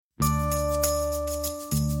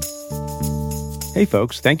Hey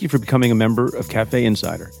folks, thank you for becoming a member of Cafe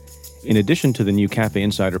Insider. In addition to the new Cafe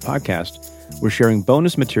Insider podcast, we're sharing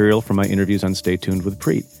bonus material from my interviews on Stay Tuned with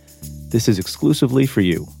Preet. This is exclusively for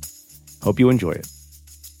you. Hope you enjoy it.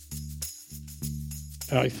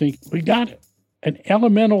 I think we got it. An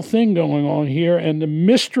elemental thing going on here, and the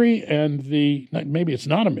mystery and maybe it's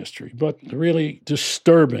not a mystery, but the really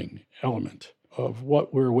disturbing element of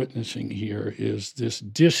what we're witnessing here is this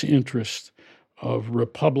disinterest of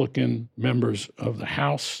Republican members of the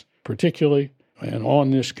House, particularly, and on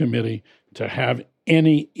this committee, to have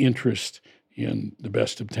any interest in the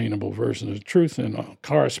best obtainable version of the truth, and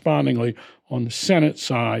correspondingly on the Senate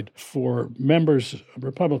side for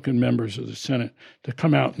Republican members of the Senate to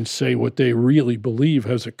come out and say what they really believe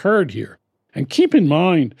has occurred here. And keep in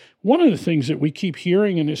mind, one of the things that we keep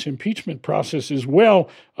hearing in this impeachment process is,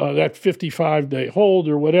 that 55-day hold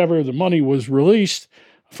or whatever, the money was released.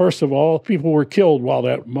 First of all, people were killed while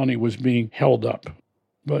that money was being held up.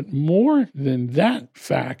 But more than that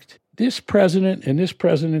fact, this president and this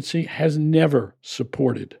presidency has never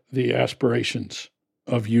supported the aspirations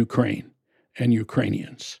of Ukraine and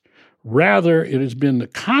Ukrainians. Rather, it has been the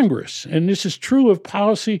Congress, and this is true of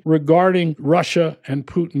policy regarding Russia and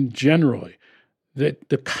Putin generally, that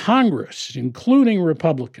the Congress, including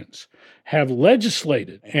Republicans, have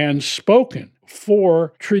legislated and spoken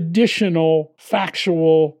for traditional,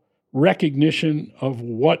 factual recognition of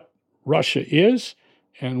what Russia is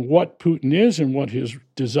and what Putin is and what his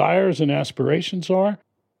desires and aspirations are.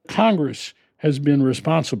 Congress has been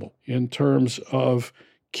responsible in terms of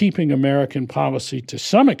keeping American policy to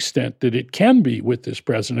some extent that it can be with this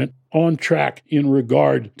president on track in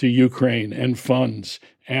regard to Ukraine and funds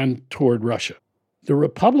and toward Russia. The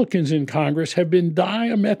Republicans in Congress have been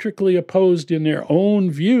diametrically opposed in their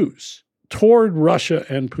own views toward Russia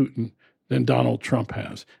and Putin than Donald Trump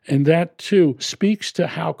has. And that, too, speaks to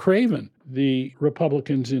how craven the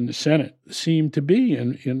Republicans in the Senate seem to be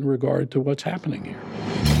in regard to what's happening here.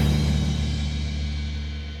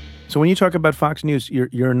 So when you talk about Fox News,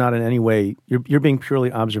 you're not in any way, you're being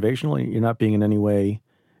purely observational? You're not being in any way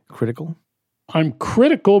critical? I'm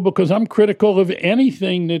critical because I'm critical of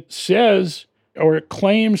anything that says or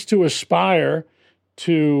claims to aspire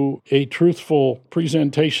to a truthful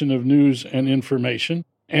presentation of news and information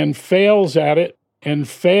and fails at it and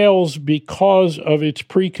fails because of its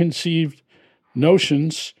preconceived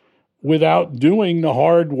notions without doing the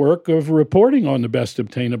hard work of reporting on the best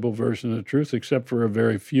obtainable version of the truth, except for a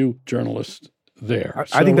very few journalists there.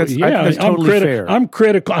 I think that's totally fair. I'm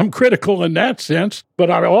critical in that sense, but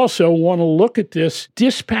I also want to look at this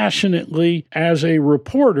dispassionately as a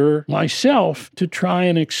reporter myself to try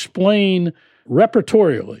and explain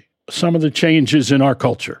repertorially some of the changes in our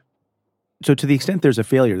culture. So to the extent there's a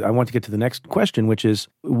failure, I want to get to the next question, which is,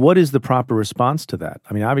 what is the proper response to that?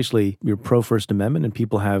 I mean, obviously, you're pro-First Amendment, and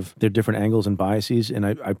people have their different angles and biases, and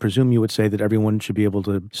I presume you would say that everyone should be able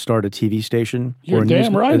to start a TV station or a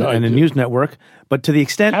news network. But to the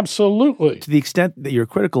extent... Absolutely. To the extent that you're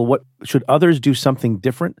critical, what should others do something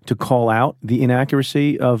different to call out the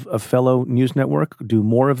inaccuracy of a fellow news network? Do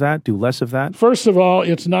more of that? Do less of that? First of all,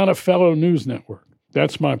 it's not a fellow news network.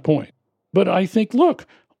 That's my point. But I think, look,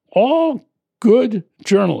 all good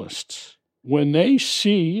journalists, when they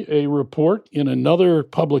see a report in another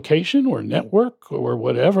publication or network or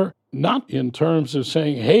whatever, not in terms of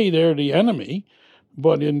saying, hey, they're the enemy,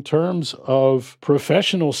 but in terms of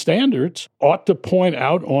professional standards, ought to point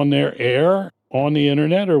out on their air, on the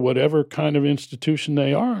internet, or whatever kind of institution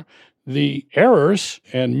they are, the errors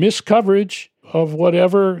and miscoverage of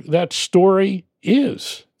whatever that story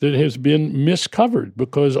is that has been miscovered,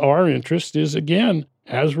 because our interest is, again,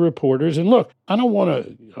 as reporters. And look, I don't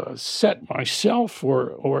want to set myself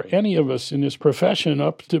or any of us in this profession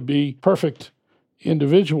up to be perfect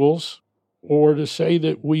individuals or to say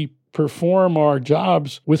that we perform our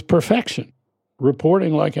jobs with perfection.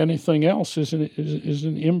 Reporting, like anything else, is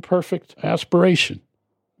an imperfect aspiration.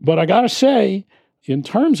 But I got to say, in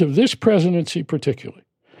terms of this presidency particularly,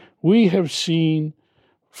 we have seen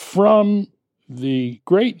from the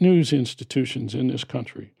great news institutions in this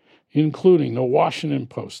country, including the Washington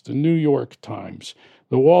Post, the New York Times,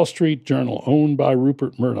 the Wall Street Journal, owned by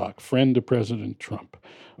Rupert Murdoch, friend to President Trump,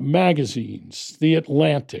 magazines, The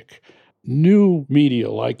Atlantic, new media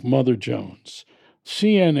like Mother Jones,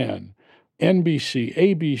 CNN, NBC,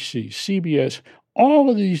 ABC, CBS, all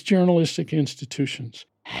of these journalistic institutions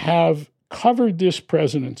have covered this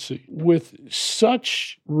presidency with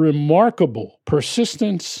such remarkable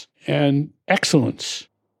persistence and excellence.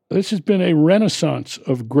 This has been a renaissance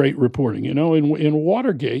of great reporting. You know, in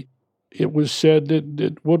Watergate, it was said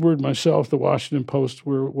that Woodward, myself, the Washington Post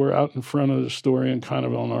were out in front of the story and kind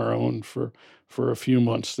of on our own for a few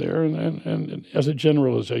months there. And as a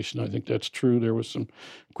generalization, I think that's true. There was some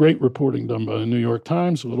great reporting done by the New York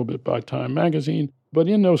Times, a little bit by Time Magazine. But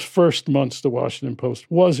in those first months, the Washington Post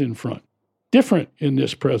was in front. Different in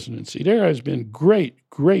this presidency. There has been great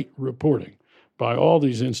reporting by all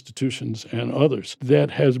these institutions and others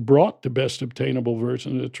that has brought the best obtainable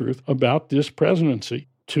version of the truth about this presidency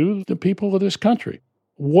to the people of this country.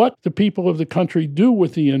 What the people of the country do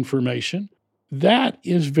with the information, that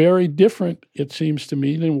is very different, it seems to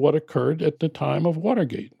me, than what occurred at the time of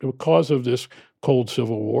Watergate because of this cold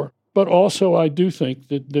Civil War. But also I do think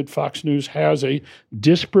that Fox News has a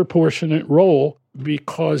disproportionate role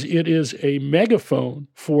because it is a megaphone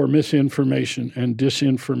for misinformation and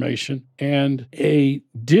disinformation and a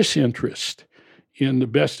disinterest in the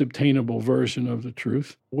best obtainable version of the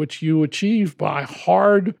truth, which you achieve by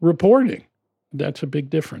hard reporting. That's a big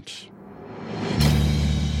difference.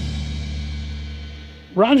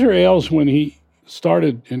 Roger Ailes, when he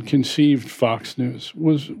started and conceived Fox News,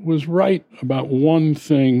 was right about one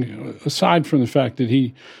thing, aside from the fact that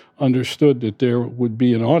he understood that there would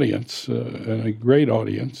be an audience, and a great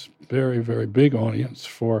audience, very, very big audience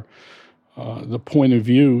for the point of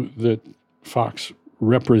view that Fox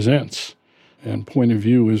represents. And point of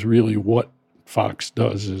view is really what Fox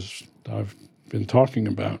does, as I've been talking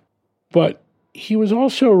about. But he was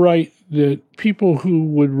also right that people who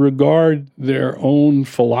would regard their own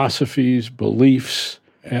philosophies, beliefs,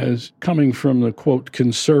 as coming from the, quote,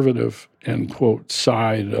 conservative, end quote,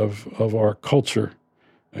 side of our culture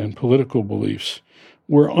and political beliefs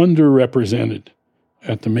were underrepresented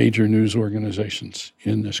at the major news organizations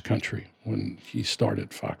in this country when he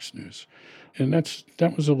started Fox News. And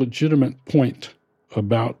that was a legitimate point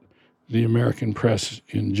about the American press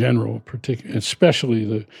in general,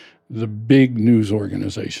 especially the big news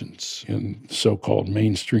organizations in so-called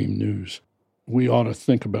mainstream news. We ought to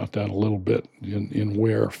think about that a little bit in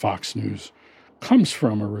where Fox News comes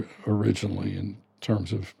from originally in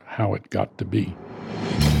terms of how it got to be.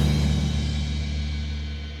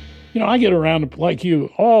 I get around, like you,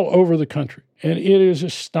 all over the country, and it is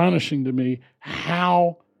astonishing to me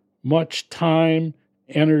how much time,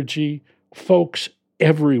 energy, folks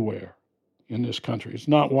everywhere in this country, it's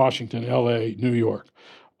not Washington, L.A., New York,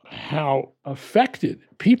 how affected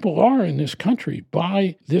people are in this country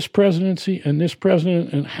by this presidency and this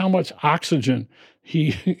president and how much oxygen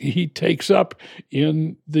he takes up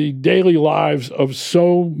in the daily lives of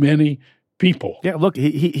so many people. Yeah, look,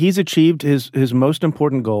 he's achieved his most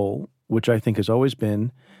important goal, which I think has always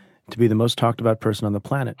been to be the most talked about person on the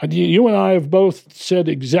planet. You and I have both said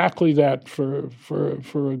exactly that for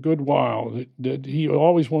a good while, that he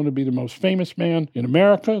always wanted to be the most famous man in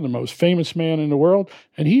America, the most famous man in the world,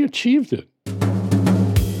 and he achieved it.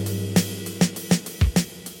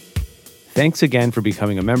 Thanks again for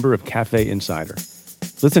becoming a member of Cafe Insider.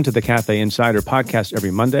 Listen to the Cafe Insider podcast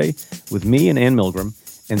every Monday with me and Ann Milgram,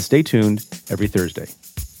 and stay tuned every Thursday.